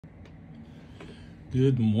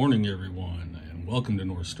Good morning, everyone, and welcome to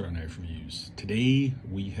North Star Knife Reviews. Today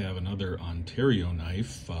we have another Ontario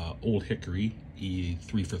knife, Old Hickory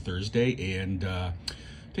E3 for Thursday, and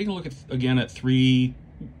taking a look again at three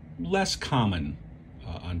less common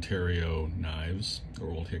Ontario knives, or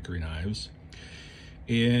Old Hickory knives.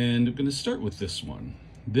 And I'm going to start with this one.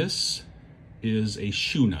 This is a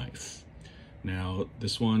shoe knife. Now,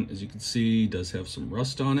 this one, as you can see, does have some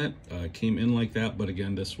rust on it. Came in like that, but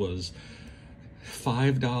again, this was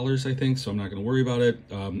 $5, I think, so I'm not going to worry about it.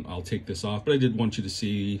 I'll take this off, but I did want you to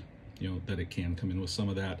see, that it can come in with some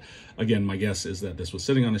of that. Again, my guess is that this was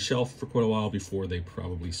sitting on a shelf for quite a while before they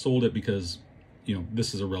probably sold it because,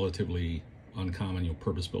 this is a relatively uncommon,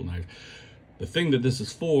 purpose-built knife. The thing that this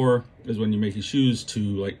is for is when you're making shoes to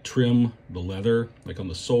like trim the leather, like on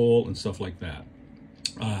the sole and stuff like that.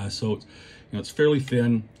 So, it's fairly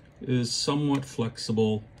thin, it is somewhat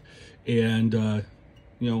flexible, and,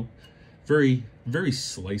 very, very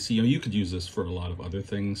slicey. You could use this for a lot of other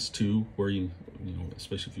things too, where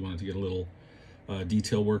especially if you wanted to get a little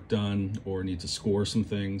detail work done or need to score some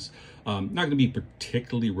things. Not going to be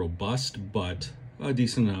particularly robust, but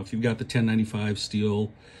decent enough. You've got the 1095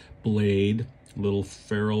 steel blade, little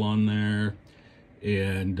ferrule on there,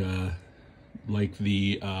 and like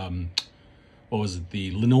the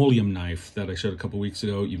the linoleum knife that I showed a couple weeks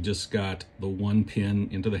ago, you've just got the one pin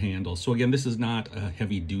into the handle. So again, this is not a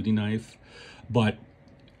heavy duty knife, but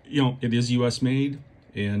it is US made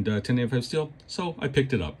and 1095 steel, so I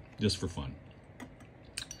picked it up just for fun.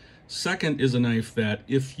 Second is a knife that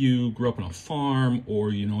if you grew up on a farm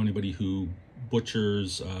or you know anybody who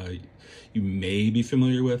butchers, you may be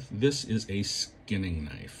familiar with. This is a skinning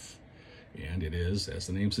knife. And it is, as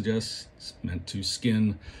the name suggests, meant to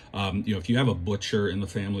skin. If you have a butcher in the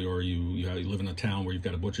family, or you live in a town where you've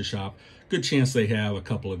got a butcher shop, good chance they have a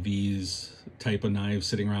couple of these type of knives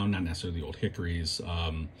sitting around. Not necessarily the Old Hickories.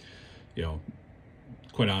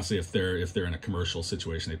 Quite honestly, if they're in a commercial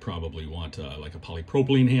situation, they probably want like a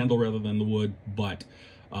polypropylene handle rather than the wood. But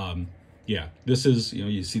yeah, this is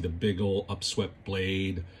you see the big old upswept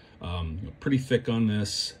blade. Pretty thick on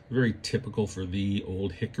this. Very typical for the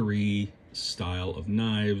Old Hickory style of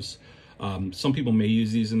knives. Some people may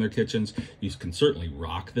use these in their kitchens. You can certainly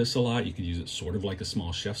rock this a lot. You could use it sort of like a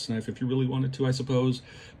small chef's knife if you really wanted to, I suppose.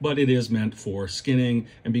 But it is meant for skinning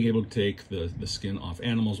and being able to take the skin off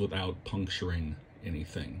animals without puncturing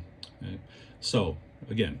anything. Okay? So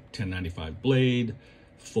again, 1095 blade,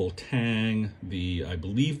 full tang. I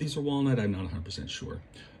believe these are walnut. I'm not 100% sure.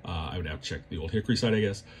 I would have to check the Old Hickory side, I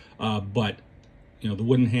guess. But the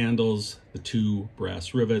wooden handles, the two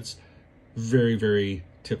brass rivets, very, very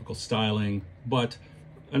typical styling, but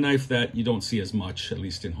a knife that you don't see as much, at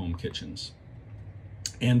least in home kitchens.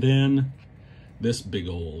 And then this big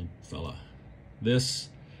old fella. This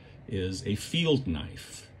is a field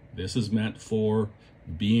knife. This is meant for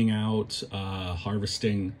being out,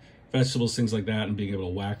 harvesting vegetables, things like that, and being able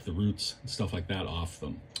to whack the roots and stuff like that off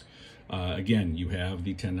them. Again, you have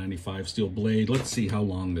the 1095 steel blade. Let's see how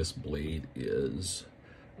long this blade is.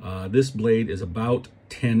 This blade is about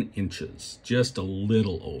 10 inches, just a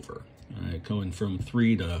little over. All right, going from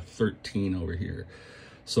 3 to 13 over here.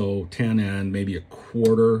 So 10 and maybe a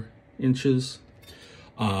quarter inches.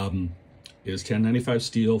 Is 1095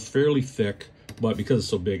 steel, fairly thick, but because it's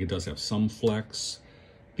so big, it does have some flex.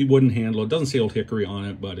 The wooden handle, it doesn't say Old Hickory on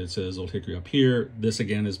it, but it says Old Hickory up here. This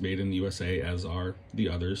again is made in the USA, as are the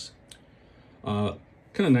others. Kind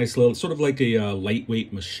of nice little, sort of like a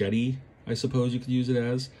lightweight machete, I suppose you could use it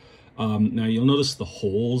as. Now you'll notice the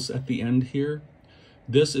holes at the end here.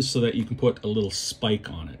 This is so that you can put a little spike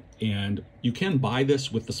on it. And you can buy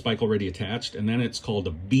this with the spike already attached, and then it's called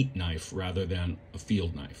a beat knife rather than a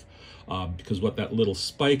field knife. Because what that little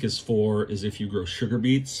spike is for is if you grow sugar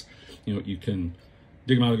beets, you can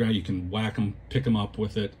dig them out of the ground, you can whack them, pick them up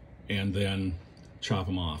with it, and then chop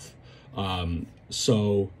them off.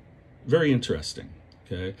 So very interesting.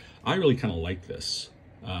 Okay, I really kind of like this.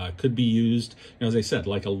 Could be used, as I said,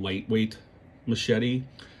 like a lightweight machete.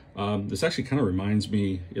 This actually kind of reminds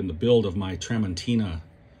me in the build of my Tramontina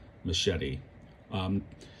machete.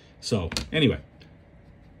 So anyway,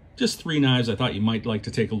 just three knives I thought you might like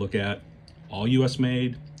to take a look at. All US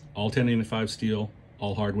made, all 1095 steel,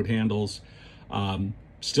 all hardwood handles.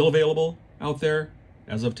 Still available out there.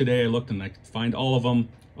 As of today, I looked and I could find all of them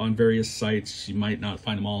on various sites. You might not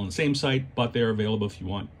find them all on the same site, but they're available if you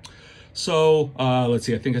want. So let's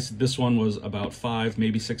see, I think I said this one was about $5,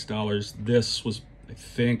 maybe $6. This was, I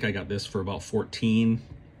think I got this for about $14.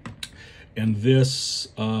 And this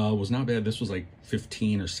was not bad. This was like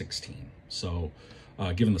 15 or 16. So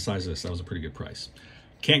given the size of this, that was a pretty good price.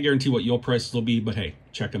 Can't guarantee what your prices will be, but hey,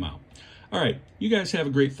 check them out. All right, you guys have a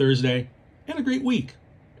great Thursday and a great week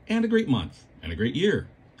and a great month and a great year.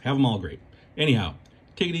 Have them all great. Anyhow,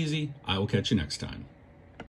 take it easy. I will catch you next time.